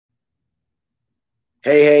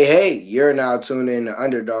Hey, hey, hey, you're now tuned in to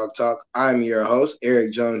Underdog Talk. I'm your host,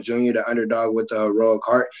 Eric Jones Jr., the underdog with the heroic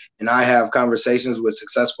heart, and I have conversations with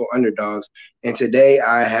successful underdogs. And today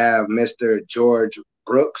I have Mr. George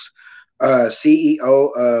Brooks,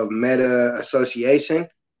 CEO of Meta Association.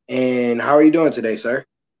 And how are you doing today, sir?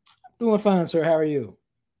 Doing fine, sir. How are you?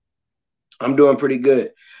 I'm doing pretty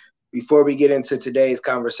good. Before we get into today's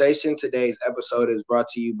conversation, today's episode is brought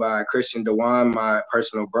to you by Christian Dewan, my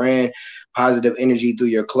personal brand, positive energy through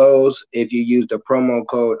your clothes. If you use the promo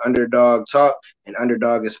code Underdog Talk, and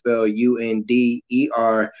Underdog is spelled UNDERDAWG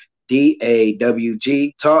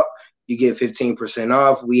Talk, you get 15%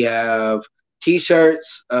 off. We have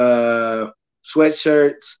t-shirts,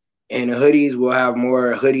 sweatshirts, and hoodies. We'll have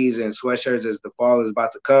more hoodies and sweatshirts as the fall is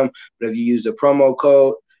about to come. But if you use the promo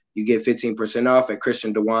code, you get 15% off at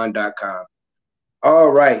christiandewan.com.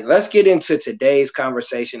 All right, let's get into today's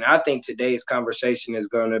conversation. I think today's conversation is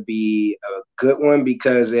going to be a good one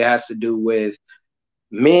because it has to do with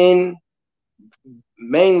men,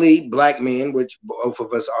 mainly black men, which both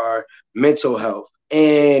of us are, mental health.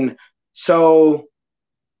 And so,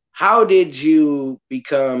 how did you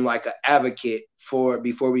become like an advocate for,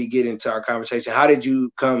 before we get into our conversation, how did you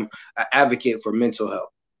become an advocate for mental health?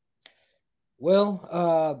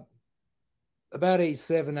 Well, about age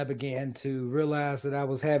 7, I began to realize that I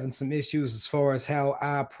was having some issues as far as how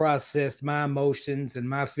I processed my emotions and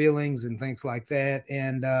my feelings and things like that.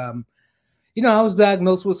 And, I was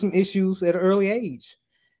diagnosed with some issues at an early age.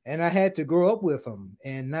 And I had to grow up with them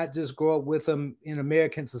and not just grow up with them in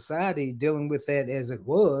American society, dealing with that as it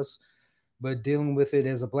was, but dealing with it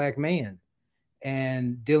as a black man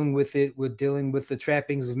and dealing with the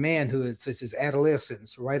trappings of manhood, such as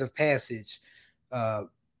adolescence, rite of passage, uh,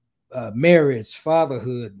 marriage,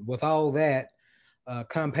 fatherhood, with all that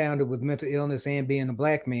compounded with mental illness and being a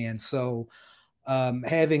black man. So,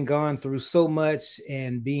 having gone through so much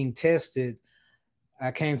and being tested, I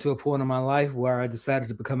came to a point in my life where I decided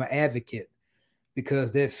to become an advocate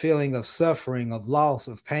because that feeling of suffering, of loss,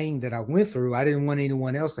 of pain that I went through, I didn't want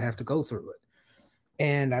anyone else to have to go through it.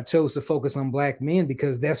 And I chose to focus on black men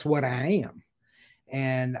because that's what I am.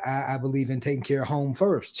 And I believe in taking care of home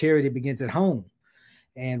first. Charity begins at home.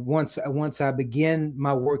 And once I begin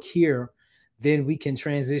my work here, then we can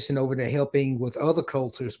transition over to helping with other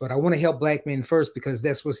cultures. But I want to help black men first because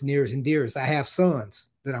that's what's nearest and dearest. I have sons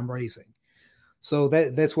that I'm raising, so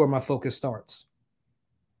that's where my focus starts.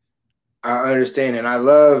 I understand, and I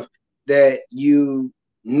love that you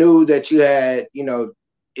knew that you had,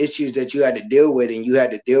 issues that you had to deal with, and you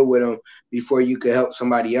had to deal with them before you could help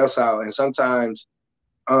somebody else out. And sometimes,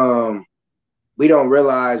 um, we don't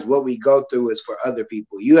realize what we go through is for other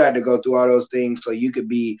people. You had to go through all those things so you could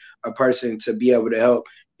be a person to be able to help.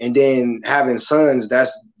 And then having sons,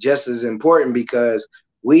 that's just as important because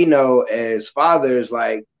we know as fathers,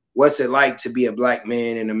 like, what's it like to be a black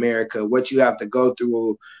man in America, what you have to go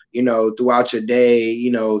through, throughout your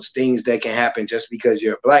day, things that can happen just because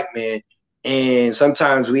you're a black man. And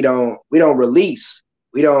sometimes we don't release,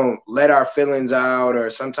 we don't let our feelings out, or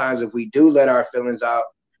sometimes if we do let our feelings out,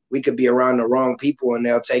 we could be around the wrong people and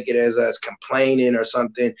they'll take it as us complaining or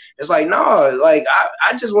something. It's like, no, like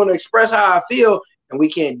I just want to express how I feel, and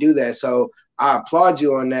we can't do that. So I applaud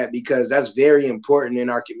you on that because that's very important in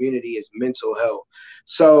our community is mental health.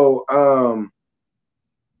 So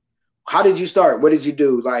how did you start? What did you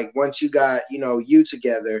do? Like once you got, you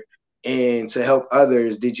together and to help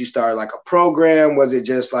others, did you start like a program? Was it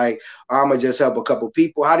just like, oh, I'm gonna just help a couple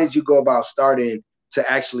people? How did you go about starting to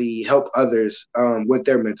actually help others with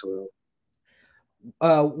their mental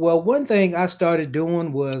health? Well, one thing I started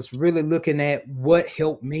doing was really looking at what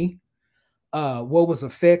helped me, what was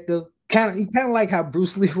effective. Kind of like how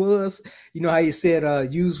Bruce Lee was. You know how he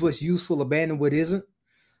said, "Use what's useful, abandon what isn't."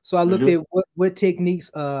 So I looked Mm-hmm. at what techniques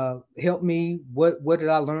helped me. What did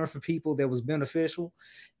I learn from people that was beneficial,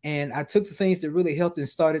 and I took the things that really helped and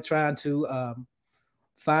started trying to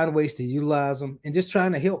find ways to utilize them and just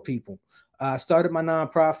trying to help people. I started my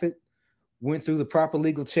nonprofit, went through the proper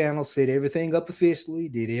legal channels, set everything up officially,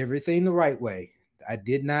 did everything the right way. I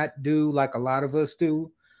did not do like a lot of us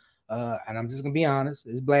do, and I'm just gonna be honest,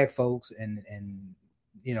 it's black folks and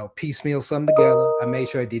piecemeal something together. I made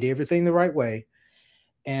sure I did everything the right way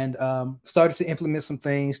and started to implement some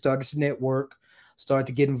things, started to network, started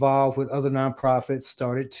to get involved with other nonprofits,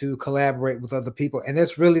 started to collaborate with other people. And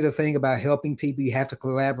that's really the thing about helping people. You have to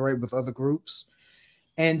collaborate with other groups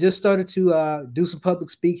and just started to do some public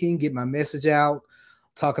speaking, get my message out,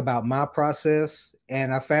 talk about my process.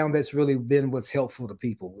 And I found that's really been what's helpful to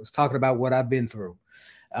people is talking about what I've been through.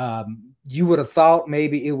 You would have thought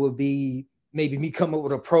maybe it would be maybe me come up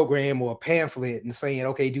with a program or a pamphlet and saying,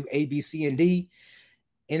 okay, do A, B, C, and D.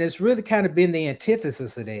 And it's really kind of been the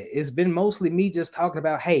antithesis of that. It's been mostly me just talking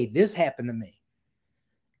about, hey, this happened to me.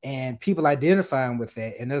 And people identifying with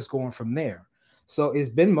that and us going from there. So it's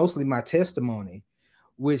been mostly my testimony,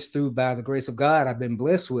 which through by the grace of God I've been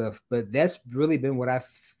blessed with. But that's really been what I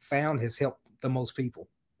found has helped the most people.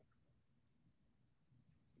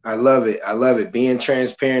 I love it. I love it. Being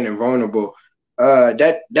transparent and vulnerable.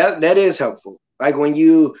 That is helpful. Like when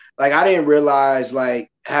you like, I didn't realize like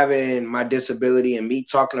having my disability and me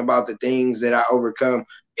talking about the things that I overcome,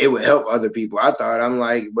 it would help other people. I thought I'm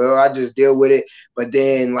like, well, I just deal with it. But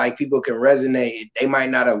then like people can resonate. They might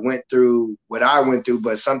not have went through what I went through,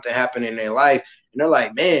 but something happened in their life, and they're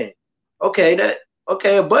like, man, okay,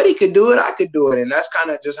 a buddy could do it. I could do it, and that's kind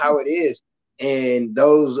of just how it is. And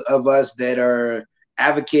those of us that are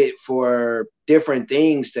advocate for different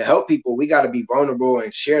things to help people, we got to be vulnerable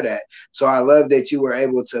and share that. So I love that you were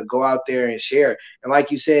able to go out there and share. And like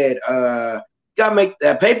you said, you got to make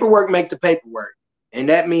that paperwork, make the paperwork. And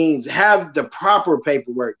that means have the proper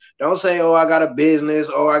paperwork. Don't say, oh, I got a business,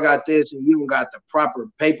 oh, I got this, and you don't got the proper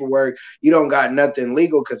paperwork. You don't got nothing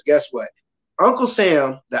legal, because guess what? Uncle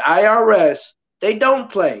Sam, the IRS, they don't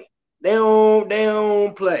play. They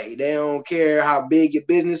don't play. They don't care how big your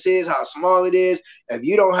business is, how small it is. If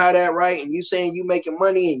you don't have that right and you saying you making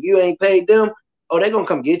money and you ain't paid them, oh, they're gonna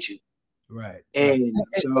come get you. Right. And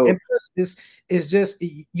so and it's just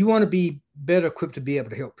you want to be better equipped to be able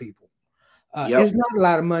to help people. It's not a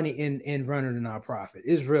lot of money in running a nonprofit.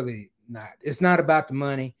 It's really not. It's not about the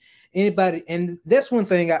money. Anybody, and that's one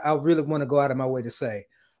thing I really want to go out of my way to say.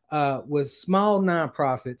 With small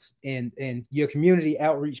nonprofits and your community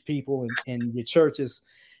outreach people and your churches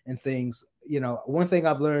and things, one thing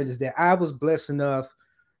I've learned is that I was blessed enough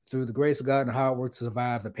through the grace of God and hard work to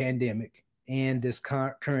survive the pandemic and this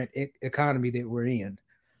current economy that we're in.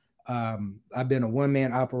 I've been a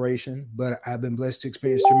one-man operation, but I've been blessed to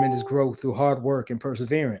experience tremendous growth through hard work and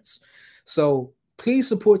perseverance. So please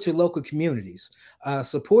support your local communities,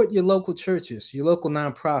 support your local churches, your local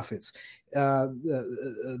nonprofits.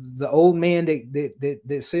 The old man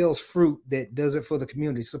that sells fruit that does it for the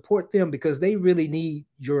community, support them, because they really need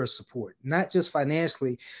your support, not just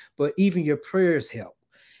financially, but even your prayers help.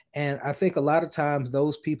 And I think a lot of times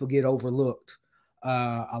those people get overlooked.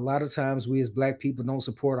 A lot of times we as Black people don't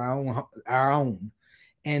support our own,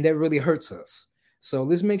 and that really hurts us. So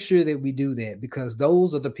let's make sure that we do that, because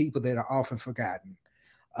those are the people that are often forgotten.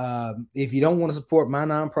 If you don't want to support my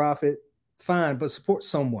nonprofit, fine, but support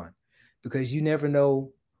someone, because you never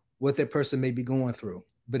know what that person may be going through.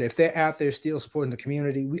 But if they're out there still supporting the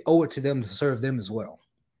community, we owe it to them to serve them as well.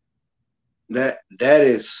 That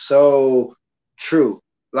is so true.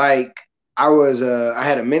 Like I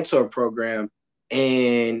had a mentor program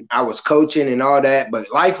and I was coaching and all that,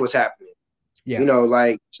 but life was happening. Yeah.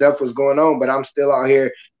 Like stuff was going on, but I'm still out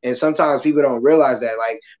here. And sometimes people don't realize that,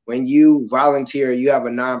 like when you volunteer, you have a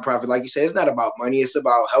nonprofit, like you said, it's not about money. It's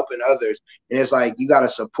about helping others. And it's like, you got to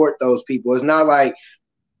support those people. It's not like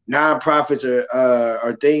nonprofits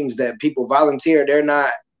are things that people volunteer. They're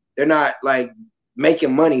not like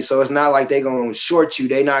making money. So it's not like they're going to short you.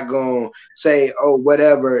 They're not going to say, oh,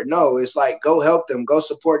 whatever. No, it's like, go help them, go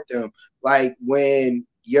support them. Like when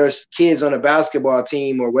your kids on a basketball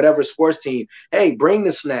team or whatever sports team, hey, bring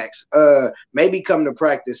the snacks, maybe come to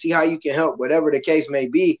practice, see how you can help, whatever the case may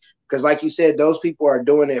be. Because like you said, those people are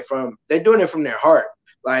doing it from their heart.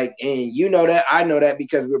 Like, and you know that, I know that,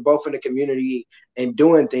 because we're both in the community and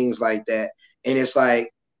doing things like that. And it's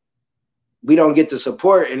like, we don't get the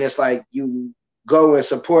support, and it's like you go and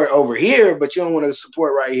support over here, but you don't want to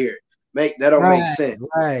support right here. That don't make sense.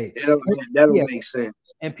 Right. That don't make sense.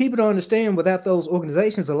 And people don't understand, without those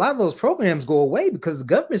organizations, a lot of those programs go away, because the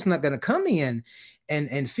government's not going to come in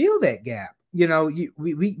and fill that gap.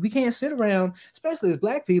 We can't sit around, especially as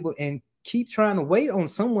Black people, and keep trying to wait on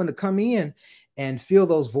someone to come in and fill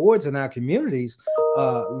those voids in our communities,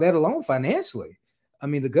 let alone financially. I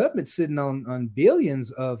mean, the government's sitting on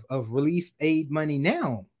billions of relief aid money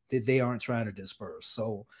now that they aren't trying to disperse.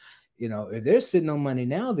 So, if they're sitting on money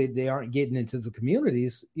now that they aren't getting into the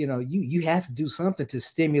communities, you have to do something to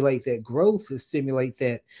stimulate that growth, to stimulate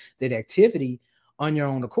that activity on your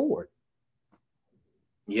own accord.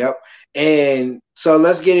 Yep. And so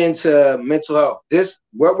let's get into mental health.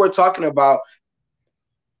 What we're talking about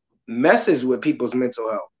messes with people's mental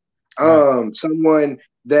health. Right. Someone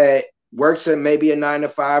that works at maybe a 9 to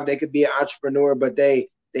 5, they could be an entrepreneur, but they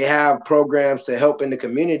they have programs to help in the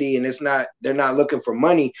community, and they're not looking for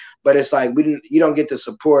money, but it's like you don't get the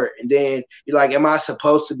support, and then you're like, am I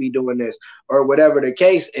supposed to be doing this or whatever the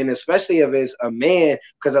case? And especially if it's a man,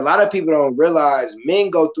 because a lot of people don't realize men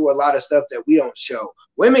go through a lot of stuff that we don't show.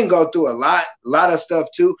 Women go through a lot of stuff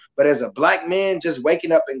too, but as a black man, just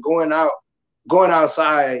waking up and going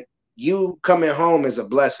outside, you coming home is a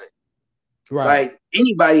blessing. Right. Like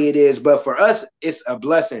anybody it is, but for us, it's a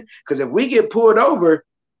blessing. Because if we get pulled over,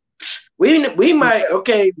 we might,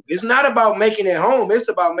 okay, it's not about making it home, it's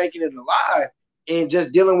about making it alive and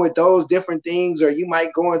just dealing with those different things. Or you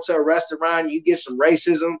might go into a restaurant and you get some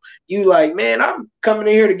racism. You like, man, I'm coming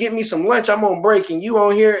in here to get me some lunch. I'm on break and you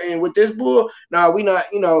on here and with this bull. No, we not,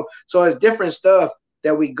 so it's different stuff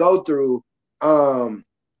that we go through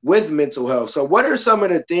with mental health. So what are some of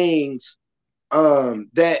the things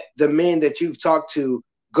that the men that you've talked to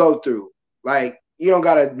go through? Like, you don't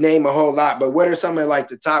got to name a whole lot, but what are some of like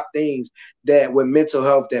the top things that with mental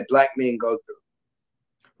health that black men go through?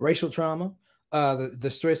 Racial trauma, the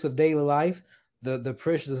stress of daily life, the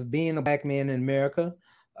pressures of being a black man in America.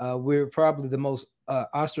 We're probably the most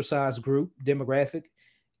ostracized group demographic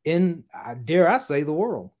in, dare I say, the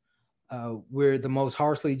world. We're the most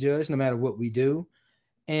harshly judged no matter what we do.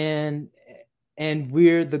 And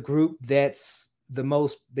we're the group that's the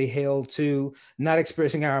most beheld to not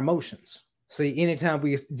expressing our emotions. See, anytime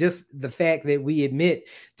just the fact that we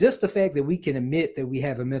can admit that we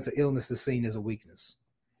have a mental illness is seen as a weakness.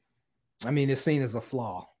 I mean, it's seen as a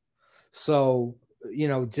flaw. So,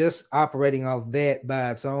 just operating off that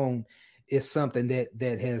by its own is something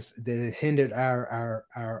that has hindered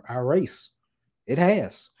our race. It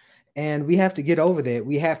has. And we have to get over that.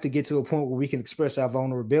 We have to get to a point where we can express our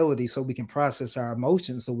vulnerability so we can process our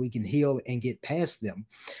emotions so we can heal and get past them.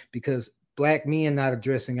 Because black men not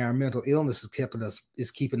addressing our mental illness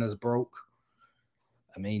is keeping us broke.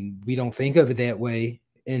 I mean, we don't think of it that way.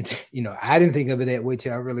 And, I didn't think of it that way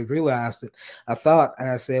till I really realized it. I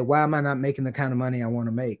said, why am I not making the kind of money I want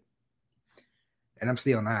to make? And I'm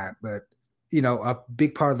still not, but a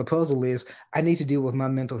big part of the puzzle is I need to deal with my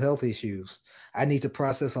mental health issues. I need to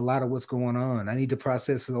process a lot of what's going on. I need to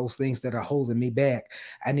process those things that are holding me back.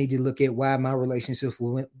 I need to look at why my relationships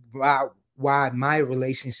with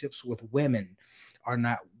women are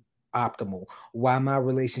not optimal, why my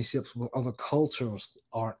relationships with other cultures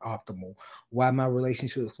aren't optimal, why my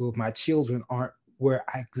relationships with my children aren't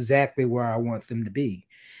exactly where I want them to be.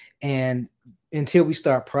 And until we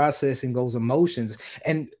start processing those emotions,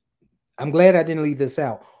 and I'm glad I didn't leave this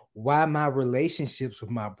out, why my relationships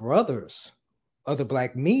with my brothers, other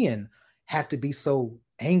black men, have to be so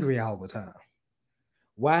angry all the time.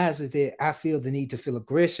 Why is it that I feel the need to feel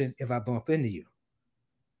aggression if I bump into you?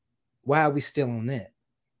 Why are we still on that?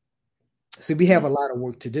 See, we have a lot of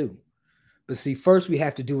work to do. But see, first we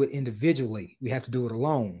have to do it individually. We have to do it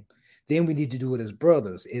alone. Then we need to do it as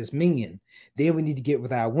brothers, as men. Then we need to get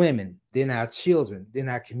with our women, then our children, then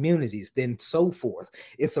our communities, then so forth.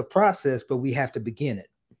 It's a process, but we have to begin it.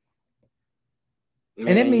 Man,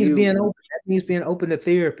 and that means being open. That means being open to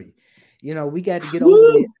therapy. We got to get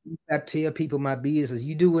over it. We got to tell people my business.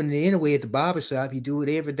 You do it anyway at the barbershop. You do it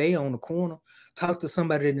every day on the corner. Talk to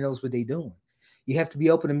somebody that knows what they're doing. You have to be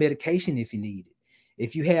open to medication if you need it.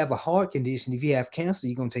 If you have a heart condition, if you have cancer,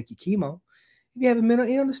 you're going to take your chemo. If you have a mental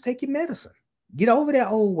illness, take your medicine. Get over that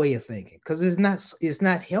old way of thinking, because it's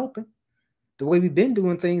not helping. The way we've been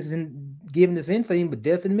doing things isn't giving us anything but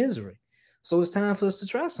death and misery. So it's time for us to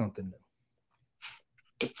try something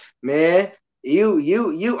new. Man,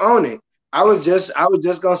 you own it. I was just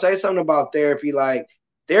gonna say something about therapy. Like,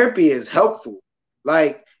 therapy is helpful.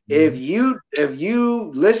 Like, if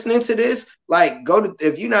you listening to this, like,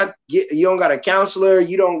 if you don't got a counselor,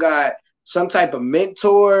 you don't got some type of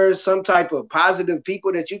mentors, some type of positive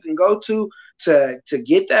people that you can go to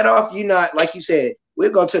get that off. You not, like you said,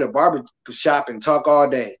 we'll go to the barber shop and talk all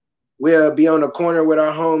day. We'll be on the corner with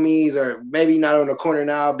our homies, or maybe not on the corner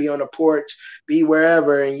now, be on the porch, be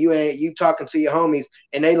wherever, and you talking to your homies,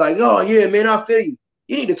 and they like, oh yeah, man, I feel you.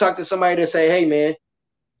 You need to talk to somebody to say, hey man,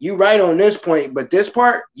 you right on this point, but this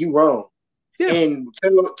part, you wrong. Yeah. And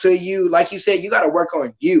to you, like you said, you got to work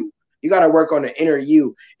on you. You got to work on the inner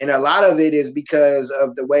you. And a lot of it is because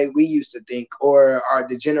of the way we used to think, or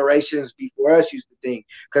the generations before us used to think.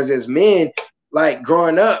 Because as men, like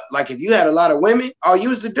growing up, like if you had a lot of women, all you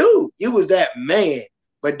was the dude. You was that man.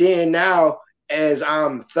 But then now, as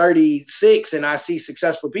I'm 36 and I see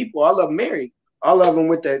successful people, all of them married. All of them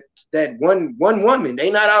with that one woman. They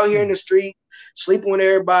not out here in the street sleeping with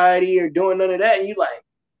everybody or doing none of that. And you like,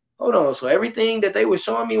 hold on. So everything that they were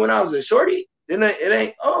showing me when I was a shorty, It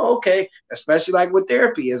ain't, oh, okay. Especially like with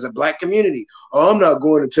therapy as a black community. Oh, I'm not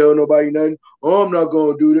going to tell nobody nothing. Oh, I'm not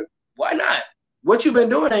going to do that. Why not? What you've been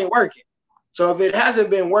doing ain't working. So if it hasn't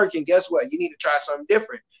been working, guess what? You need to try something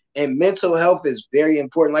different. And mental health is very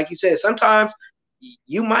important. Like you said, sometimes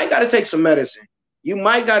you might got to take some medicine. You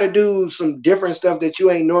might got to do some different stuff that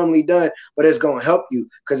you ain't normally done, but it's going to help you.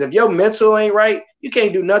 Because if your mental ain't right, you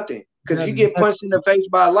can't do nothing. Because you get punched in the face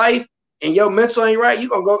by life and your mental ain't right, you're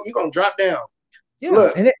going to drop down. Yeah.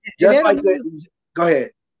 Look, and just like that. Go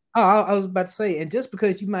ahead. Oh, I was about to say, and just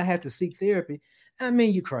because you might have to seek therapy, I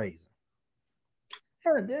mean, you crazy.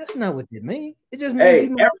 That's not what it means. It just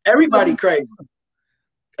means everybody crazy.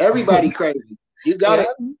 Everybody crazy. You got it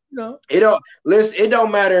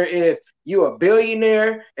don't matter if you a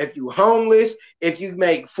billionaire, if you homeless, if you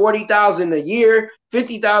make 40,000 a year,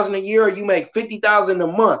 50,000 a year, or you make 50,000 a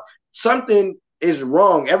month. Something is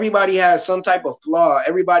wrong. Everybody has some type of flaw.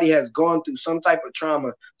 Everybody has gone through some type of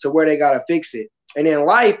trauma to where they gotta fix it. And in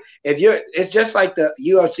life, it's just like the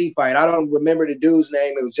UFC fight. I don't remember the dude's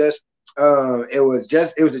name. It was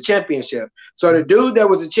a championship. So the dude that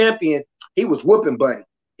was a champion, he was whooping Buddy.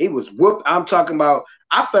 He was whooped. I'm talking about,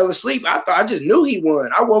 I fell asleep. I just knew he won.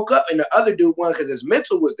 I woke up and the other dude won because his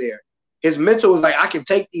mental was there. His mental was like, I can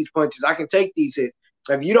take these punches. I can take these hits.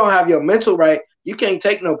 If you don't have your mental right, you can't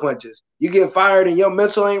take no punches. You get fired and your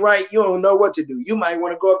mental ain't right, you don't know what to do. You might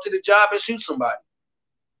want to go up to the job and shoot somebody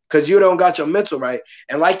because you don't got your mental right.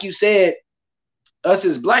 And like you said, us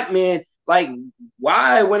as black men, like,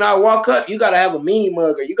 why when I walk up, you got to have a mean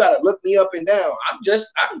mug or you got to look me up and down.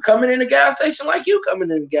 I'm coming in the gas station like you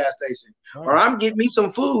coming in the gas station. Right. Or I'm getting me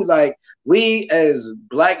some food. Like, we as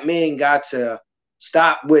black men got to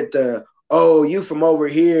stop with the, oh, you from over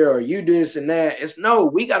here or you this and that. It's no,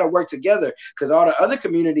 we got to work together because all the other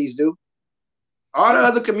communities do. All the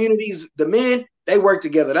other communities, the men, they work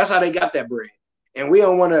together. That's how they got that bread. And we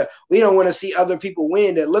don't want to see other people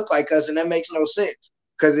win that look like us, and that makes no sense.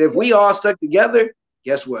 Because if we all stuck together,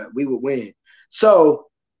 guess what? We would win. So,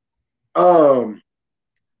 I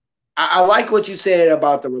like what you said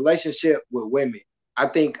about the relationship with women. I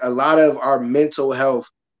think a lot of our mental health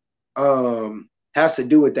has to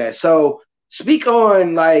do with that. So, speak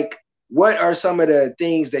on, like, what are some of the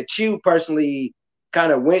things that you personally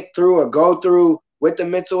kind of went through or go through with the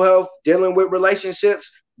mental health, dealing with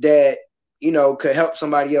relationships that, could help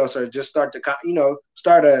somebody else, or just how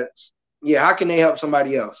can they help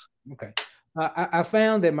somebody else? Okay. I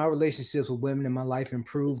found that my relationships with women in my life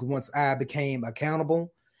improved once I became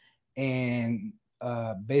accountable and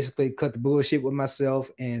basically cut the bullshit with myself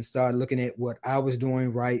and started looking at what I was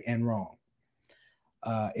doing right and wrong.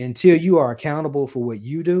 Until you are accountable for what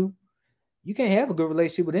you do, you can't have a good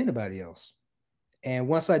relationship with anybody else. And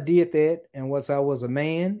once I did that, and once I was a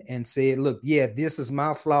man and said, look, yeah, this is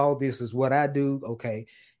my flaw, this is what I do, okay,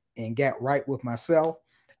 and got right with myself,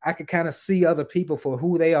 I could kind of see other people for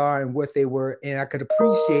who they are and what they were, and I could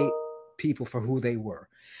appreciate people for who they were.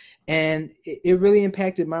 And it really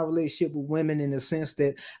impacted my relationship with women in the sense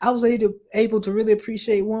that I was able to really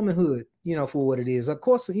appreciate womanhood, for what it is. Of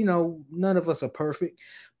course, none of us are perfect,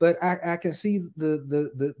 but I can see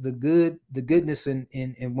the goodness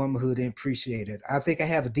in womanhood and appreciate it. I think I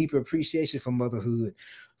have a deeper appreciation for motherhood,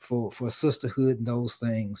 for sisterhood and those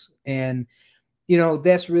things. And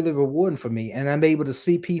that's really rewarding for me. And I'm able to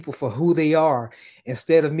see people for who they are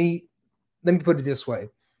instead of me. Let me put it this way.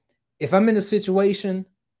 If I'm in a situation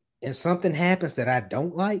and something happens that I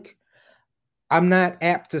don't like, I'm not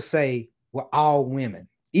apt to say, well, all women.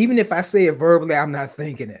 Even if I say it verbally, I'm not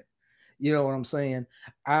thinking it. You know what I'm saying?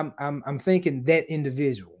 I'm thinking that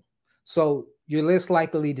individual. So you're less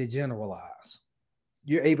likely to generalize.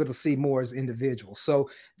 You're able to see more as individuals. So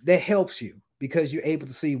that helps you because you're able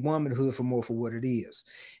to see womanhood for what it is.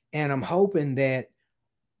 And I'm hoping that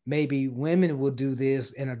maybe women will do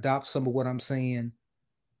this and adopt some of what I'm saying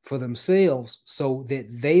for themselves so that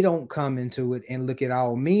they don't come into it and look at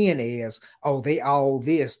all men as, oh, they all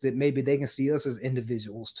this, that maybe they can see us as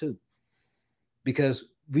individuals too. Because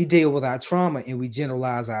we deal with our trauma and we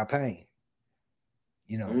generalize our pain.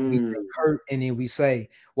 We hurt and then we say,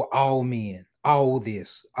 well, all men, all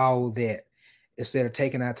this, all that, instead of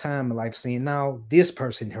taking our time in life saying, no, this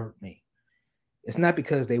person hurt me. It's not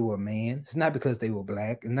because they were a man. It's not because they were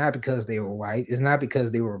black. It's not because they were white. It's not because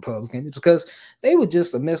they were Republican. It's because they were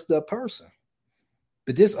just a messed up person.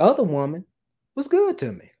 But this other woman was good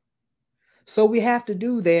to me. So we have to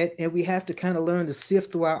do that, and we have to kind of learn to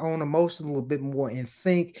sift through our own emotions a little bit more and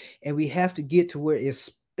think, and we have to get to where,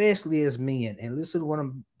 especially as men, and listen to what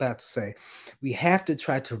I'm about to say, we have to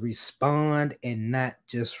try to respond and not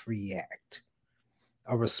just react.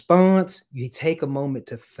 A response, you take a moment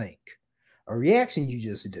to think. A reaction you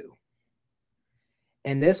just do.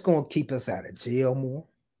 And that's going to keep us out of jail more.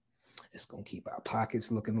 It's going to keep our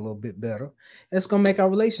pockets looking a little bit better. It's going to make our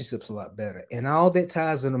relationships a lot better. And all that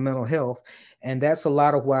ties into mental health. And that's a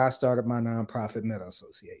lot of why I started my nonprofit Mental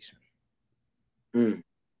Association.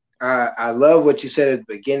 I love what you said at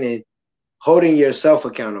the beginning, holding yourself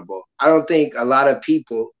accountable. I don't think a lot of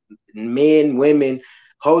people, men, women,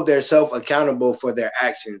 hold themselves accountable for their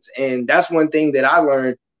actions. And that's one thing that I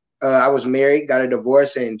learned. I was married, got a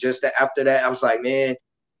divorce, and just after that, I was like, man,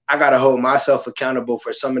 I got to hold myself accountable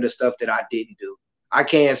for some of the stuff that I didn't do. I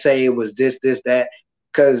can't say it was this, that,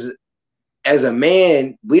 because as a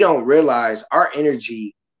man, we don't realize our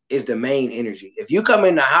energy is the main energy. If you come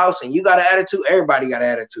in the house and you got an attitude, everybody got an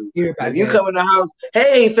attitude. If you come in the house,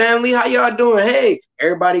 hey, family, how y'all doing? Hey,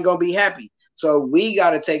 everybody going to be happy. So we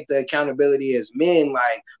got to take the accountability as men,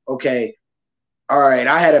 like, okay, all right,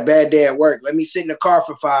 I had a bad day at work. Let me sit in the car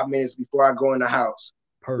for 5 minutes before I go in the house.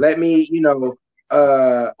 Perfect. Let me,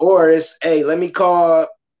 or it's, hey, let me call,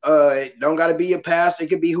 don't got to be your pastor. It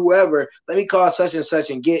could be whoever. Let me call such and such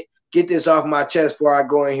and get this off my chest before I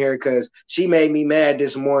go in here because she made me mad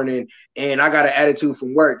this morning and I got an attitude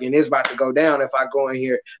from work and it's about to go down if I go in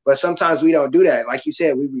here. But sometimes we don't do that. Like you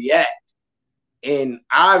said, we react. And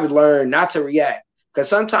I've learned not to react. Because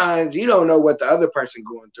sometimes you don't know what the other person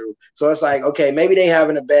going through. So it's like, okay, maybe they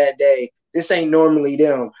having a bad day. This ain't normally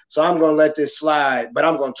them. So I'm going to let this slide. But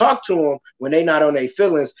I'm going to talk to them when they not on their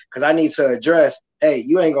feelings because I need to address, hey,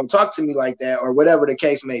 you ain't going to talk to me like that or whatever the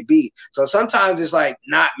case may be. So sometimes it's like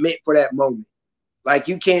not meant for that moment. Like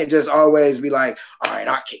you can't just always be like, all right,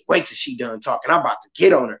 I can't wait till she done talking. I'm about to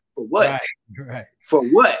get on her. For what? Right. For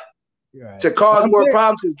what? Right. To cause more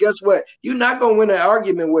problems. Because guess what? You're not going to win an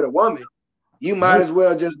argument with a woman. You might as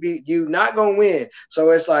well just be, you not going to win.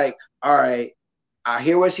 So it's like, all right, I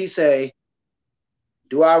hear what she say.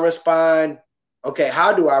 Do I respond? Okay,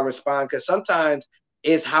 how do I respond? Because sometimes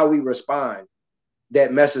it's how we respond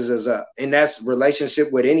that messes us up. And that's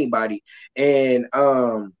relationship with anybody. And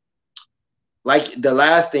like the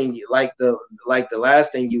last thing you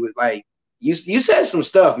would like, you said some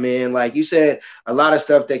stuff, man. Like you said a lot of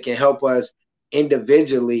stuff that can help us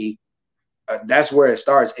individually. That's where it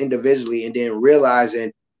starts individually, and then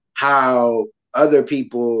realizing how other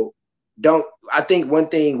people don't. I think one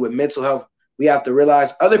thing with mental health, we have to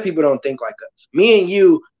realize other people don't think like us. Me and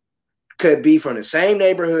you could be from the same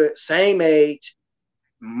neighborhood, same age,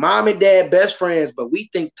 mom and dad, best friends, but we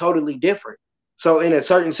think totally different. So in a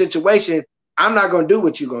certain situation, I'm not going to do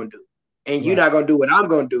what you're going to do. And you're not going to do what I'm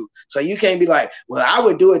going to do. So you can't be like, well, I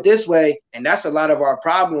would do it this way. And that's a lot of our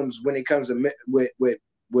problems when it comes to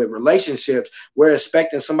with relationships. We're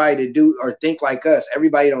expecting somebody to do or think like us.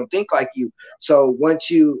 Everybody don't think like you. So once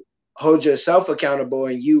you hold yourself accountable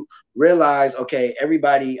and you realize, okay,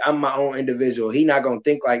 everybody, I'm my own individual. He not going to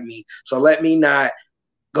think like me. So let me not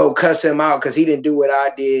go cuss him out because he didn't do what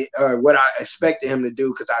I did or what I expected him to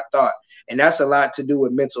do because I thought. And that's a lot to do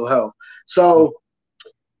with mental health. So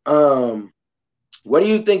what do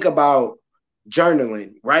you think about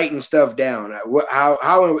journaling, writing stuff down?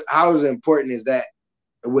 How important is that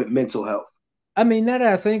with mental health? I mean, now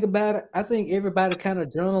that I think about it, I think everybody kind of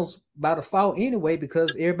journals by default anyway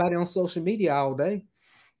because everybody on social media all day.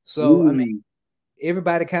 So I mean,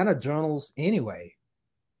 everybody kind of journals anyway.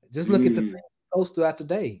 Just look at the post throughout the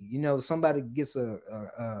day. You know, somebody gets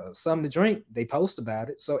something to drink, they post about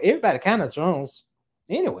it. So everybody kind of journals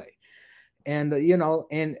anyway. And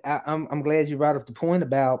and I'm glad you brought up the point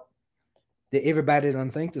about that everybody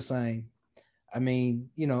doesn't think the same. I mean,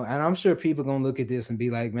 and I'm sure people are gonna look at this and be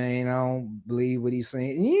like, man, I don't believe what he's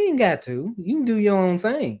saying. And you ain't got to. You can do your own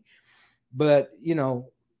thing. But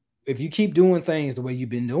if you keep doing things the way you've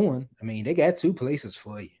been doing, I mean, they got two places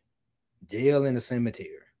for you: jail and the cemetery.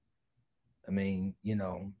 I mean,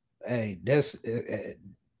 hey, that's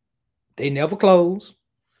they never close.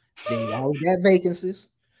 They always got vacancies.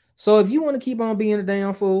 So if you want to keep on being a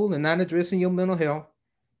damn fool and not addressing your mental health,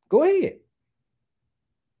 go ahead.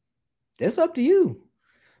 That's up to you.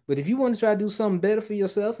 But if you want to try to do something better for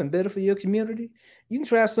yourself and better for your community, you can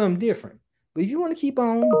try something different. But if you want to keep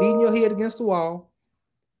on beating your head against the wall,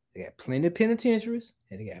 they got plenty of penitentiaries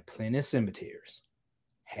and they got plenty of cemeteries.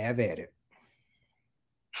 Have at it.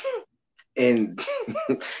 And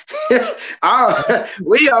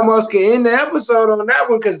we almost can end the episode on that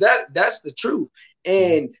one because that's the truth.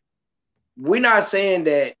 And we're not saying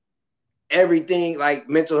that everything like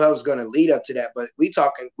mental health is going to lead up to that, but we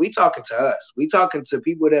talking to us. We talking to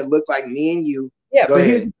people that look like me and you. Yeah, go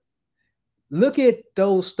ahead. Look at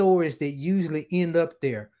those stories that usually end up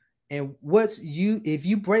there, and if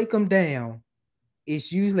you break them down,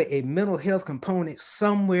 it's usually a mental health component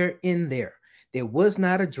somewhere in there that was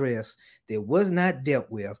not addressed, that was not dealt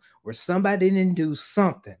with, where somebody didn't do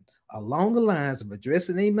something along the lines of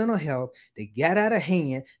addressing their mental health that got out of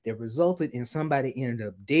hand, that resulted in somebody ended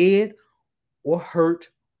up dead or hurt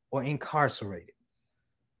or incarcerated.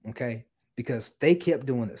 Okay, because they kept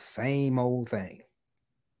doing the same old thing.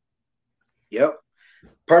 Yep.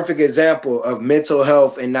 Perfect example of mental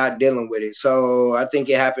health and not dealing with it. So I think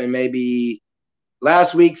it happened maybe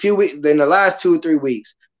last week, few weeks, in the last 2 or 3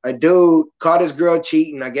 weeks. A dude caught his girl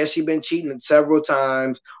cheating. I guess she been cheating several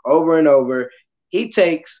times over and over. He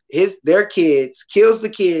takes their kids, kills the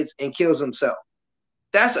kids, and kills himself.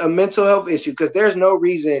 That's a mental health issue because there's no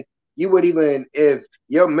reason you would even, if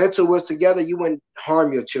your mental was together, you wouldn't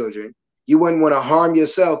harm your children. You wouldn't want to harm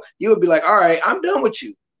yourself. You would be like, all right, I'm done with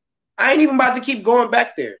you. I ain't even about to keep going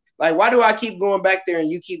back there. Like, why do I keep going back there and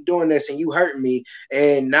you keep doing this and you hurting me?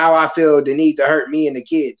 And now I feel the need to hurt me and the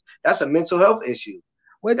kids. That's a mental health issue.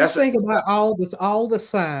 Well, just think about all the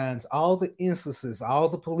signs, all the instances, all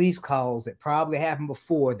the police calls that probably happened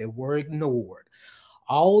before that were ignored,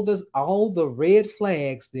 all the red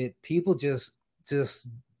flags that people just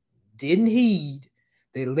didn't heed.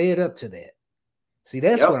 They led up to that. See,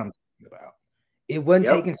 that's what I'm talking about. It wasn't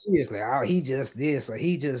taken seriously. Oh, he just this or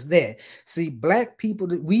he just that. See, Black people,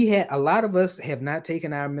 a lot of us have not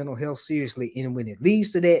taken our mental health seriously, and when it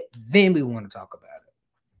leads to that, then we want to talk about it.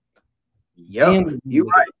 Yep, you're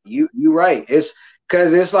right. You're right. It's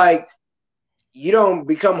because it's like you don't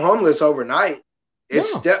become homeless overnight.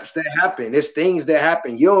 It's steps that happen. It's things that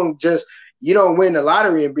happen. You don't win the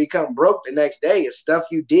lottery and become broke the next day. It's stuff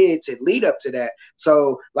you did to lead up to that.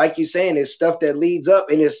 So, like you're saying, it's stuff that leads up,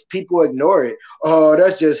 and it's people ignore it. Oh,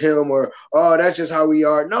 that's just him, or oh, that's just how we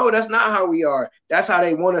are. No, that's not how we are. That's how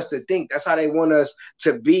they want us to think. That's how they want us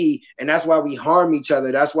to be, and that's why we harm each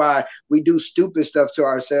other. That's why we do stupid stuff to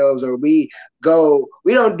ourselves, or we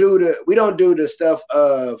don't do the stuff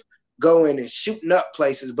of going and shooting up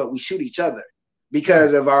places, but we shoot each other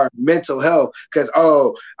because of our mental health. Because,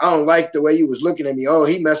 oh, I don't like the way you was looking at me. Oh,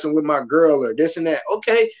 he messing with my girl or this and that.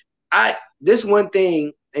 Okay, this one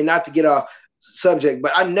thing, and not to get off subject,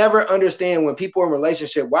 but I never understand when people are in a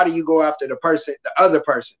relationship, why do you go after the other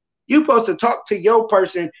person? You're supposed to talk to your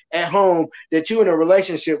person at home that you're in a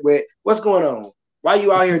relationship with. What's going on? Why are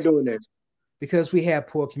you out here doing this? Because we have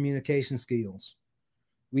poor communication skills.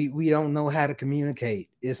 We don't know how to communicate.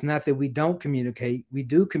 It's not that we don't communicate. We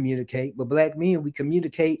do communicate, but Black men, we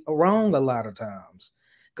communicate wrong a lot of times.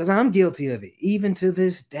 Because I'm guilty of it. Even to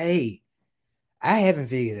this day, I haven't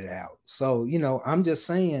figured it out. So, I'm just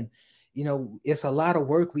saying, it's a lot of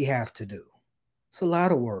work we have to do. It's a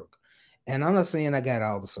lot of work. And I'm not saying I got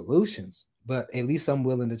all the solutions, but at least I'm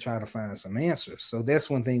willing to try to find some answers. So that's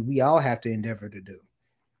one thing we all have to endeavor to do.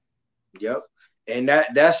 Yep. And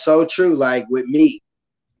that's so true. Like with me,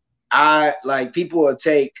 I like people will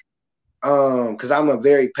take because I'm a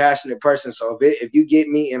very passionate person. So if you get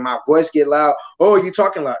me and my voice get loud, oh, you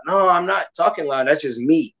talking loud? No, I'm not talking loud. That's just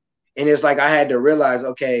me. And it's like I had to realize,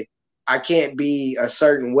 okay, I can't be a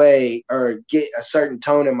certain way or get a certain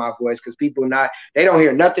tone in my voice because they don't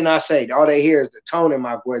hear nothing I say. All they hear is the tone in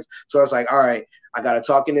my voice. So it's like, all right, I got to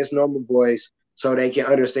talk in this normal voice so they can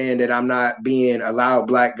understand that I'm not being a loud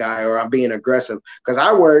Black guy or I'm being aggressive. Because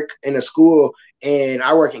I work in a school and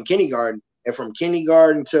I work in kindergarten, and from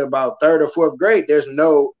kindergarten to about 3rd or 4th grade, there's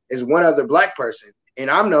one other Black person, and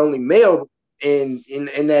I'm the only male in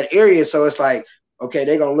that area. So it's like, okay,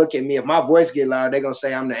 they're gonna look at me. If my voice get loud, they're gonna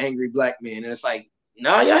say I'm the angry Black man, and it's like,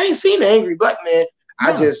 no, y'all ain't seen the angry Black man. No.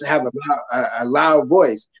 I just have a loud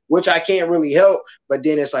voice, which I can't really help. But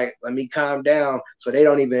then it's like, let me calm down, so they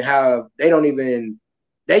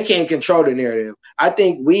can't control the narrative. I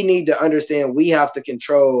think we need to understand we have to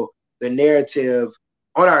control the narrative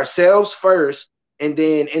on ourselves first, and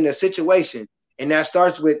then in the situation. And that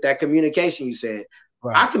starts with that communication you said.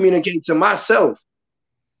 Right. I communicate to myself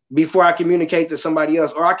before I communicate to somebody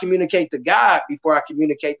else, or I communicate to God before I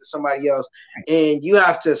communicate to somebody else. And you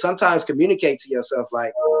have to sometimes communicate to yourself.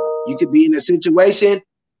 Like, you could be in a situation.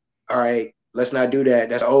 All right, let's not do that.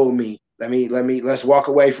 That's old me. Let's walk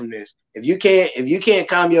away from this. If you can't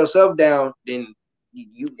calm yourself down, then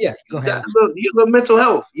you got a little mental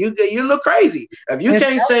health. You look crazy. If you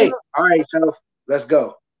can't say, all right, self, let's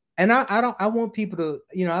go. And I want people to,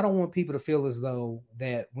 I don't want people to feel as though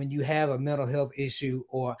that when you have a mental health issue,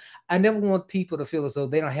 or I never want people to feel as though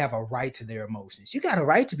they don't have a right to their emotions. You got a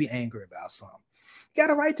right to be angry about something. You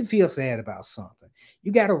got a right to feel sad about something.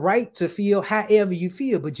 You got a right to feel however you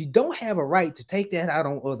feel, but you don't have a right to take that out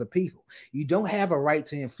on other people. You don't have a right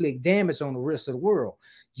to inflict damage on the rest of the world.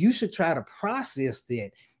 You should try to process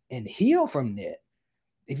that and heal from that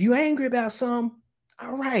If you're angry about something,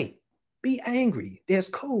 all right, be angry. That's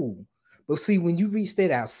cool. But see, when you reach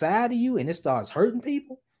that outside of you and it starts hurting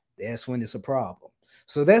people, that's when it's a problem.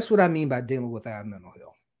 So that's what I mean by dealing with our mental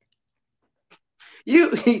health.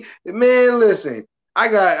 You man, listen. I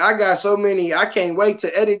got so many. I can't wait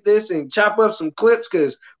to edit this and chop up some clips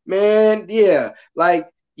because man, yeah, like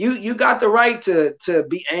you got the right to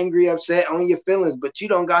be angry, upset on your feelings, but you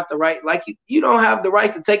don't got the right, like you don't have the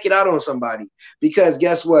right to take it out on somebody because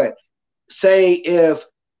guess what? Say if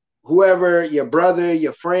whoever, your brother,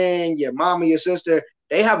 your friend, your mama, your sister,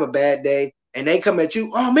 they have a bad day and they come at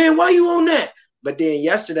you, oh man, why you on that? But then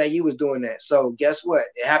yesterday you was doing that. So guess what?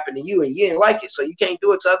 It happened to you and you didn't like it. So you can't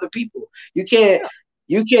do it to other people. You can't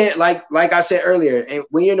like I said earlier, and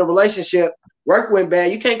when you're in a relationship, work went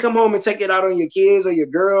bad, you can't come home and take it out on your kids or your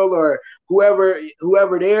girl or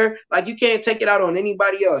whoever there. Like you can't take it out on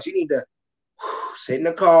anybody else. You need to sit in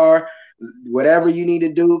the car, whatever you need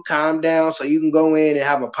to do, calm down so you can go in and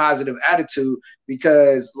have a positive attitude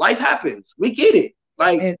because life happens. We get it.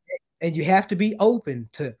 Like and you have to be open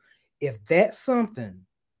to if that's something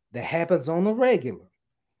that happens on the regular,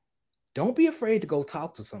 don't be afraid to go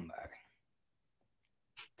talk to somebody.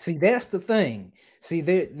 See, that's the thing. See,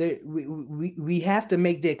 we have to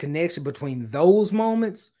make that connection between those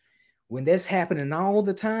moments when that's happening all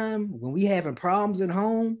the time, when we having problems at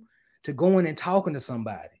home, to going and talking to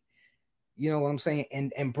somebody. You know what I'm saying?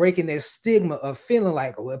 And breaking that stigma of feeling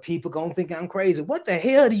like, well, people gonna think I'm crazy. What the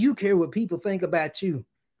hell do you care what people think about you?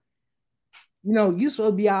 You know, you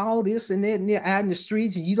supposed to be all this and that and out in the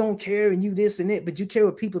streets, and you don't care, and you this and that, but you care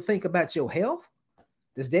what people think about your health.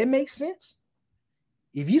 Does that make sense?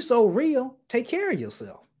 If you so real, take care of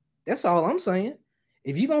yourself. That's all I'm saying.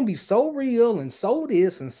 If you're gonna be so real and so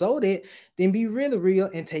this and so that, then be really real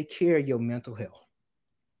and take care of your mental health.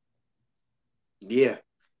 yeah,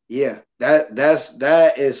 yeah,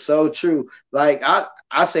 that is so true. Like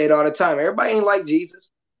I say it all the time. Everybody ain't like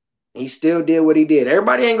Jesus. He still did what he did.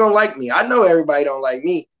 Everybody ain't gonna like me. I know everybody don't like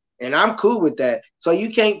me, and I'm cool with that. So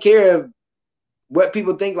you can't care of what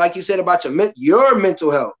people think, like you said about your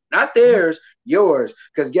mental health, not theirs, yours.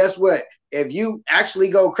 Because guess what? If you actually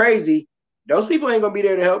go crazy, those people ain't gonna be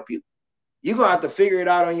there to help you. You're gonna have to figure it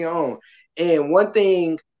out on your own. And one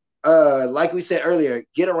thing, like we said earlier,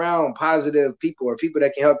 get around positive people or people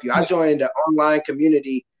that can help you. I joined the online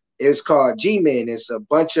community. It's called G-Men. It's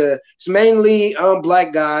mainly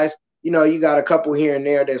black guys. You know, you got a couple here and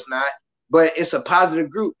there that's not, but it's a positive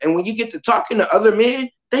group. And when you get to talking to other men,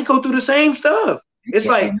 they go through the same stuff. It's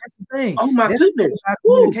like, that's the thing. Oh my that's goodness.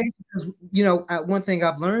 Communication, because, you know, one thing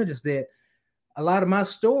I've learned is that a lot of my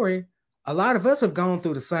story, a lot of us have gone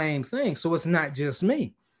through the same thing. So it's not just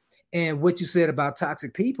me. And what you said about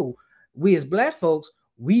toxic people, we as black folks,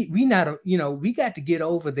 we not, you know, we got to get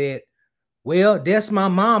over that. Well, that's my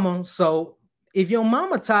mama. So if your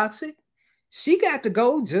mama toxic, she got to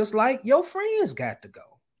go just like your friends got to go.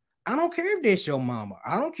 I don't care if that's your mama.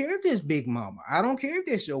 I don't care if that's big mama. I don't care if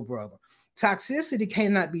that's your brother. Toxicity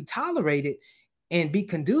cannot be tolerated and be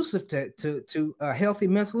conducive to a healthy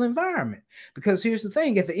mental environment. Because here's the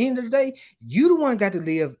thing, at the end of the day, you the one got to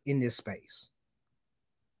live in this space.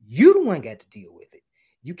 You the one got to deal with it.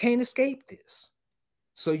 You can't escape this.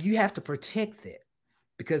 So you have to protect that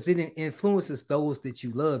because it influences those that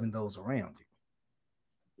you love and those around you.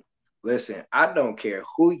 Listen, I don't care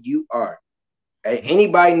who you are. Hey,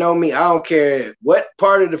 anybody know me? I don't care what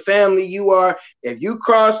part of the family you are. If you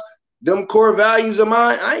cross them core values of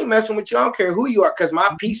mine, I ain't messing with you. I don't care who you are because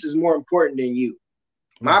my peace is more important than you.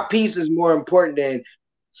 My peace is more important than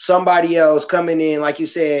somebody else coming in, like you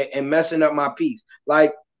said, and messing up my peace.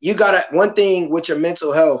 Like, you gotta, one thing with your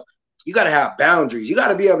mental health, you gotta have boundaries. You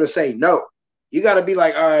gotta be able to say no. You gotta be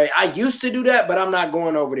like, all right, I used to do that, but I'm not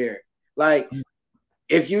going over there. Like,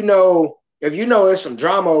 if you know there's some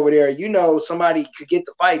drama over there, you know somebody could get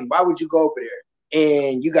to fighting, why would you go over there?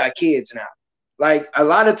 And you got kids now. Like, a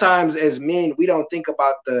lot of times as men, we don't think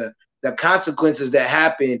about the consequences that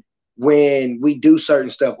happen when we do certain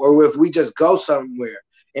stuff or if we just go somewhere.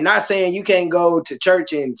 And not saying you can't go to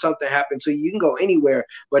church and something happened to you. You can go anywhere.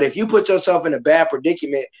 But if you put yourself in a bad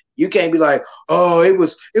predicament, you can't be like, oh, it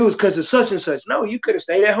was because of such and such. No, you could have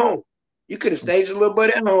stayed at home. You could have stayed a little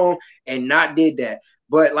bit at home and not did that.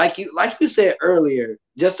 But like you said earlier,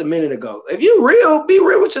 just a minute ago, if you real, be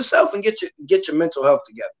real with yourself and get your mental health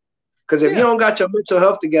together. Because if you don't got your mental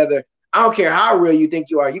health together, I don't care how real you think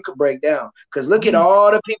you are, you could break down. Because look at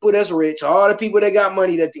all the people that's rich, all the people that got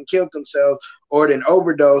money that then killed themselves or then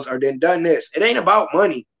overdosed or then done this. It ain't about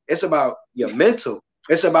money. It's about your mental.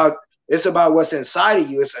 It's about what's inside of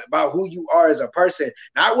you. It's about who you are as a person,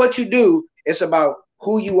 not what you do. It's about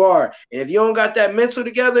who you are. And if you don't got that mental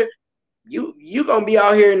together, you gonna be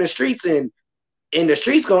out here in the streets, and the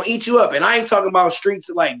streets gonna eat you up. And I ain't talking about streets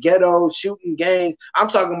like ghettos, shooting gangs. I'm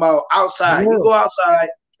talking about outside. You go outside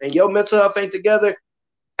and your mental health ain't together,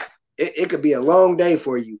 it could be a long day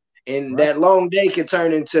for you. And that long day can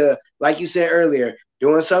turn into, like you said earlier,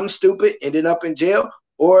 doing something stupid, ending up in jail,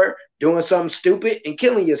 or doing something stupid and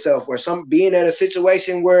killing yourself, or some being at a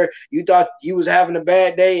situation where you thought you was having a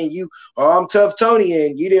bad day and I'm tough Tony,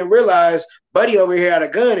 and you didn't realize buddy over here had a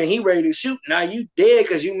gun and he ready to shoot. Now you dead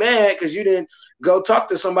because you mad because you didn't go talk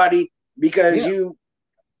to somebody because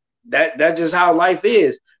that's just how life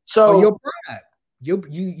is. So your pride,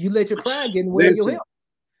 you let your pride get in the way of your health.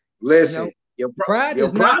 Listen, your pride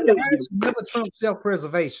never trumps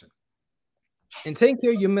self-preservation. And taking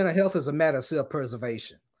care of your mental health is a matter of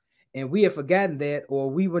self-preservation. And we have forgotten that,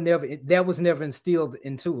 or that was never instilled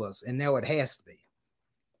into us, and now it has to be.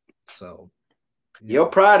 So your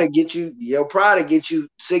pride to get you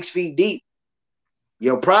 6 feet deep.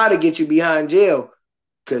 Your pride to get you behind jail.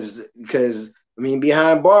 Because I mean,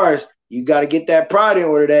 behind bars, you got to get that pride in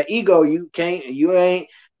order. That ego, you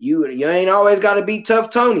ain't always got to be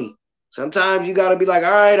tough Tony. Sometimes you got to be like,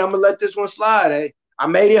 all right, I'm gonna let this one slide. I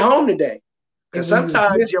made it home today. Because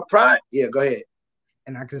sometimes your pride. Yeah, go ahead.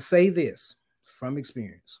 And I can say this from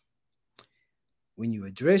experience: when you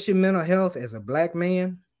address your mental health as a Black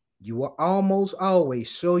man, you will almost always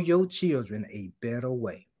show your children a better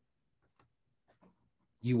way.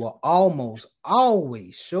 You will almost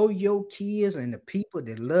always show your kids and the people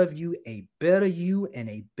that love you a better you and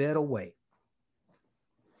a better way.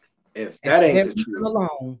 If that ain't the truth,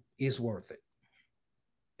 alone is worth it.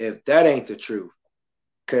 If that ain't the truth,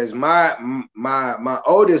 because my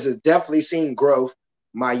oldest has definitely seen growth,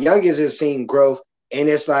 my youngest has seen growth, and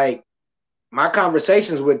it's like my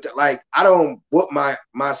conversations with, like, I don't whoop my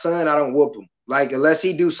son, I don't whoop him. Like, unless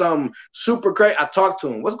he do something super crazy, I talk to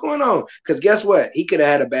him. What's going on? Because guess what? He could have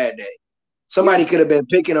had a bad day. Somebody could have been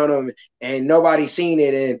picking on him and nobody seen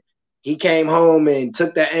it, and he came home and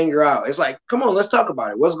took that anger out. It's like, come on, let's talk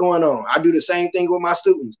about it. What's going on? I do the same thing with my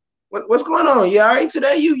students. What's going on? You all right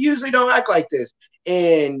today? You usually don't act like this.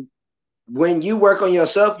 And when you work on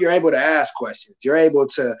yourself, you're able to ask questions. You're able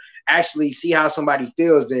to actually see how somebody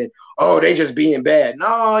feels. Then, they just being bad.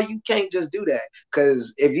 No, you can't just do that.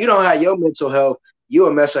 Because if you don't have your mental health, you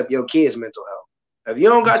will mess up your kids' mental health. If you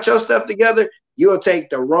don't got your stuff together, you'll take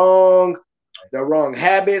the wrong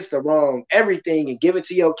habits, the wrong everything, and give it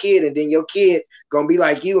to your kid, and then your kid gonna be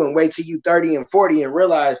like you and wait till you 30 and 40 and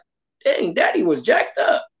realize, dang, daddy was jacked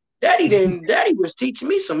up. Daddy was teaching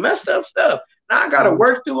me some messed up stuff. Now I gotta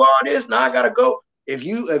work through all this. Now I gotta go. If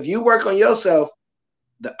you work on yourself,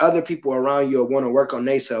 the other people around you will want to work on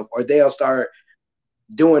themselves, or they'll start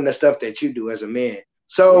doing the stuff that you do as a man.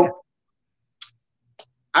 So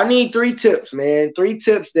I need 3 tips, man. 3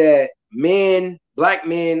 tips that Black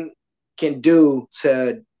men can do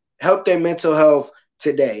to help their mental health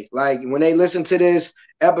today. Like, when they listen to this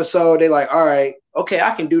episode, they're like, all right, okay,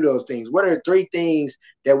 I can do those things. What are 3 things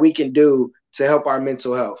that we can do to help our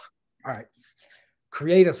mental health? All right.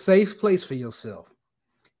 Create a safe place for yourself.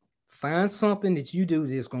 Find something that you do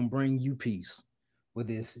that's going to bring you peace.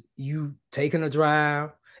 Whether it's you taking a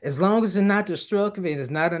drive, as long as it's not destructive and it's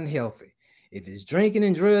not unhealthy. If it's drinking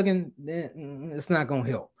and drugging, then it's not going to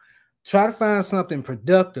help. Try to find something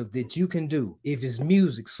productive that you can do. If it's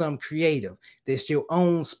music, some creative, that's your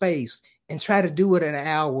own space, and try to do it an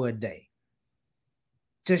hour a day.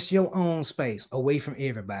 Just your own space, away from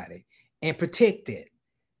everybody, and protect it.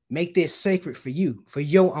 Make this sacred for you, for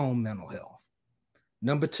your own mental health.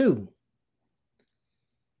 Number 2,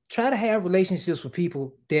 try to have relationships with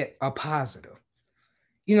people that are positive.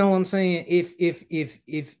 You know what I'm saying?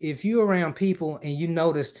 If you're around people and you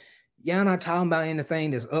notice y'all not talking about anything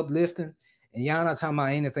that's uplifting, and y'all not talking about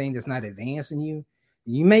anything that's not advancing you,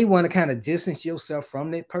 you may want to kind of distance yourself from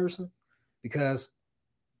that person, because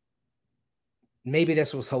maybe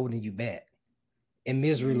that's what's holding you back. And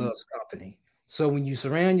misery loves company. So when you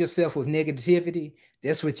surround yourself with negativity,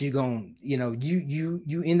 that's what you're going to,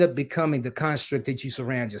 you end up becoming the construct that you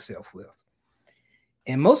surround yourself with.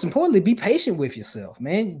 And most importantly, be patient with yourself,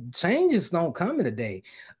 man. Changes don't come in a day.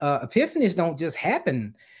 Epiphanies don't just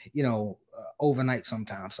happen, overnight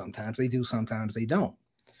sometimes. Sometimes they do, sometimes they don't.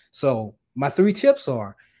 So my 3 tips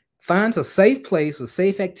are: find a safe place, a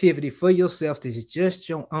safe activity for yourself that's just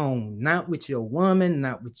your own, not with your woman,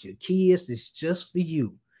 not with your kids. It's just for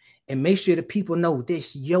you. And make sure that people know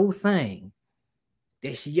that's your thing.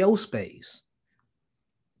 That's your space.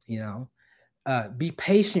 Be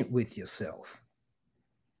patient with yourself.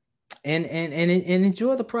 And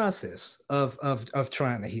enjoy the process of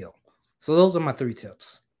trying to heal. So those are my 3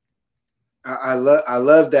 tips. I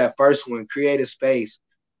love that first one, create a space.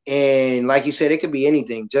 And like you said, it could be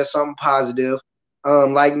anything, just something positive.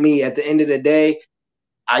 Like me, at the end of the day,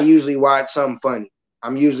 I usually watch something funny.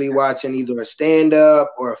 I'm usually watching either a stand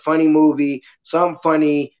up or a funny movie, something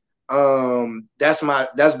funny. That's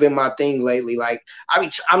been my thing lately. Like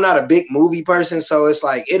I'm not a big movie person, so it's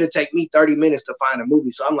like it'll take me 30 minutes to find a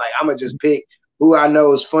movie. So I'm like, I'm gonna just pick who I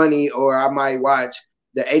know is funny, or I might watch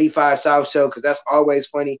the 85 South Show because that's always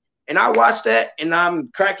funny. And I watch that and I'm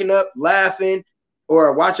cracking up, laughing,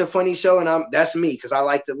 or watch a funny show and that's me because I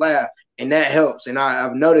like to laugh and that helps. And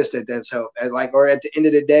I've noticed that that's helped. Or at the end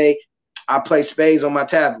of the day, I play spades on my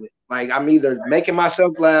tablet. Like I'm either making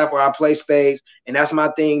myself laugh or I play spades, and that's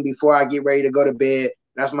my thing before I get ready to go to bed.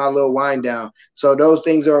 That's my little wind down. So those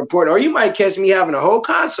things are important. Or you might catch me having a whole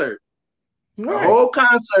concert,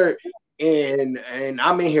 and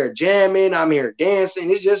I'm in here jamming, I'm here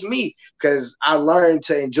dancing. It's just me because I learned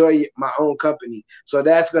to enjoy my own company. So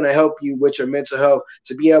that's going to help you with your mental health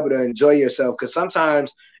to be able to enjoy yourself. Because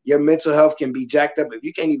sometimes your mental health can be jacked up if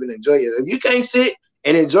you can't even enjoy it. If you can't sit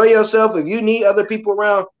and enjoy yourself, if you need other people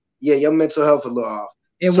around, yeah, your mental health a little off.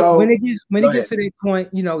 And so when it gets to that point,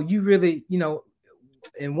 you really,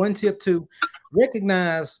 and one tip to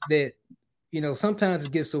recognize that, sometimes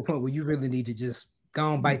it gets to a point where you really need to just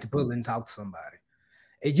go and bite the bullet and talk to somebody.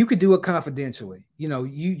 And you could do it confidentially. You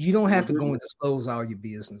don't have to go and disclose all your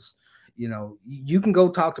business. You can go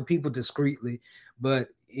talk to people discreetly, but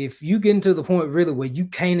if you get into the point really where you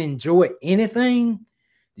can't enjoy anything,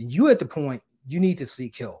 then you at the point you need to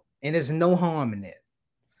seek help. And there's no harm in that.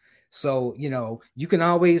 So, you can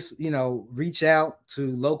always, reach out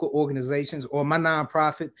to local organizations or my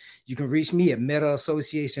nonprofit. You can reach me at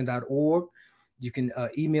metaassociation.org. You can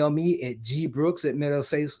email me at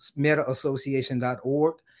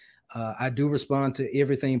gbrooks@metaassociation.org. I do respond to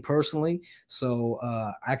everything personally, so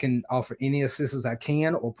I can offer any assistance I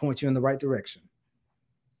can or point you in the right direction.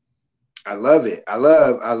 I love it. I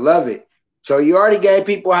love it. So you already gave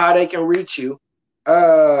people how they can reach you.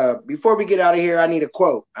 Before we get out of here, I need a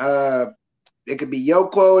quote. It could be your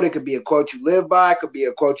quote, it could be a quote you live by, it could be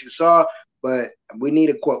a quote you saw, but we need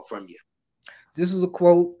a quote from you. This is a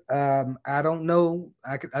quote. I don't know.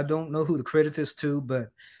 I don't know who to credit this to, but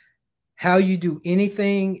how you do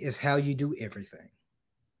anything is how you do everything.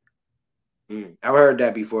 I've heard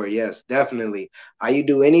that before. Yes, definitely. How you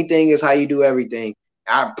do anything is how you do everything.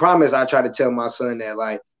 I promise I try to tell my son that,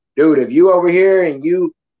 like, dude, if you over here and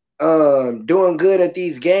you doing good at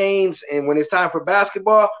these games, and when it's time for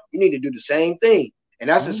basketball, you need to do the same thing. And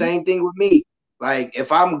that's the same thing with me. Like, if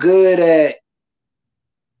I'm good at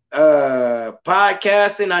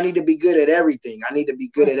podcasting, I need to be good at everything. I need to be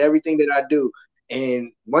good at everything that I do.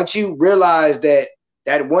 And once you realize that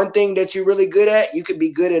one thing that you're really good at, you can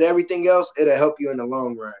be good at everything else. It'll help you in the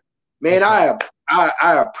long run. Man, I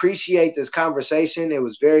appreciate this conversation. It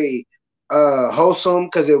was very wholesome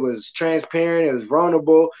because it was transparent. It was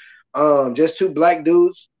vulnerable. Just two black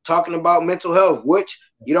dudes talking about mental health, which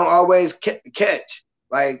you don't always catch.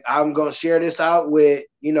 Like, I'm going to share this out with,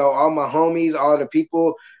 all my homies, all the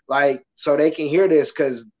people, like, so they can hear this,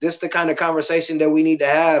 because this is the kind of conversation that we need to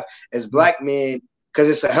have as black men, because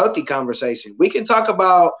it's a healthy conversation. We can talk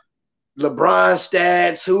about LeBron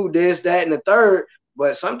stats, who this, that, and the third,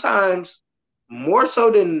 but sometimes more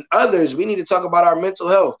so than others, we need to talk about our mental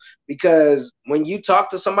health, because when you talk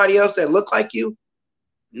to somebody else that look like you,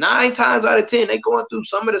 9 times out of 10, they going through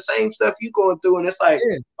some of the same stuff you going through, and it's like,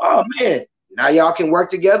 oh man, now y'all can work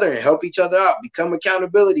together and help each other out, become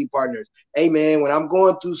accountability partners. Hey man, when I'm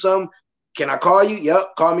going through something, can I call you?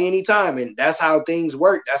 Yep, call me anytime. And that's how things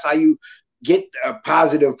work. That's how you get a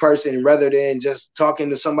positive person rather than just talking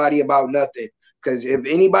to somebody about nothing. Because if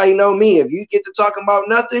anybody know me, if you get to talking about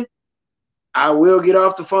nothing, I will get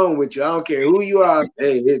off the phone with you. I don't care who you are.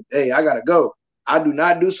 Hey, I gotta go. I do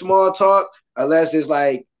not do small talk unless it's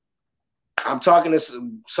like I'm talking to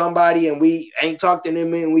somebody and we ain't talked to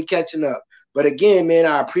them and we catching up. But again, man,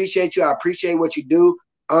 I appreciate you. I appreciate what you do.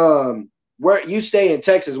 Where you stay in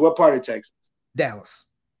Texas? What part of Texas? Dallas.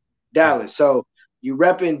 So you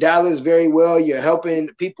repping Dallas very well. You're helping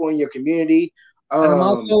people in your community. And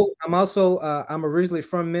I'm originally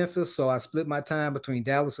from Memphis, so I split my time between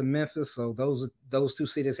Dallas and Memphis. So those two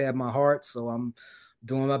cities have my heart. So I'm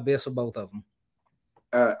doing my best for both of them.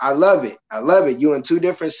 I love it. You in 2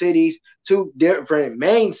 different cities, 2 different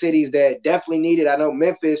main cities that definitely need it. I know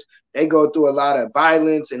Memphis, they go through a lot of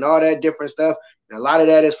violence and all that different stuff. And a lot of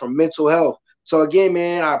that is from mental health. So again,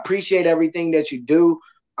 man, I appreciate everything that you do.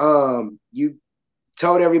 You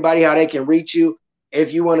told everybody how they can reach you.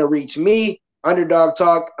 If you want to reach me, Underdog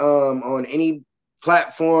Talk, on any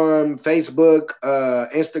platform, Facebook,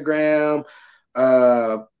 Instagram,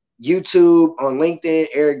 YouTube, on LinkedIn,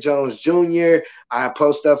 Eric Jones Jr. I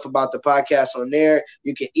post stuff about the podcast on there.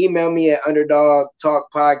 You can email me at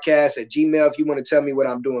underdogtalkpodcast@gmail.com if you want to tell me what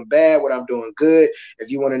I'm doing bad, what I'm doing good.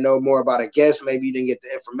 If you want to know more about a guest, maybe you didn't get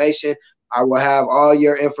the information. I will have all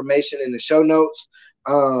your information in the show notes.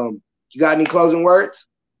 You got any closing words?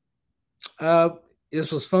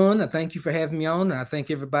 This was fun. I thank you for having me on. And I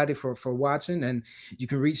thank everybody for watching. And you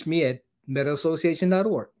can reach me at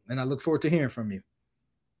metaassociation.org. And I look forward to hearing from you.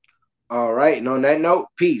 All right. And on that note,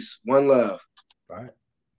 peace. One love. All right.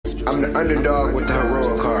 I'm the underdog with the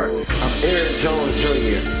heroic heart. I'm Eric Jones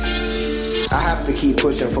Jr. I have to keep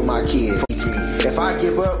pushing for my kids. If I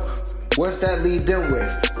give up, what's that leave them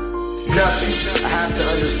with? Nothing. I have to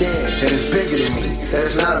understand that it's bigger than me. That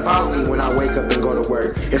it's not about me when I wake up and go to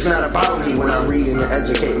work. It's not about me when I'm reading and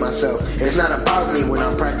educate myself. It's not about me when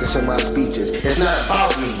I'm practicing my speeches. It's not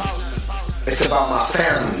about me. It's about my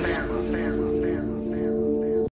family.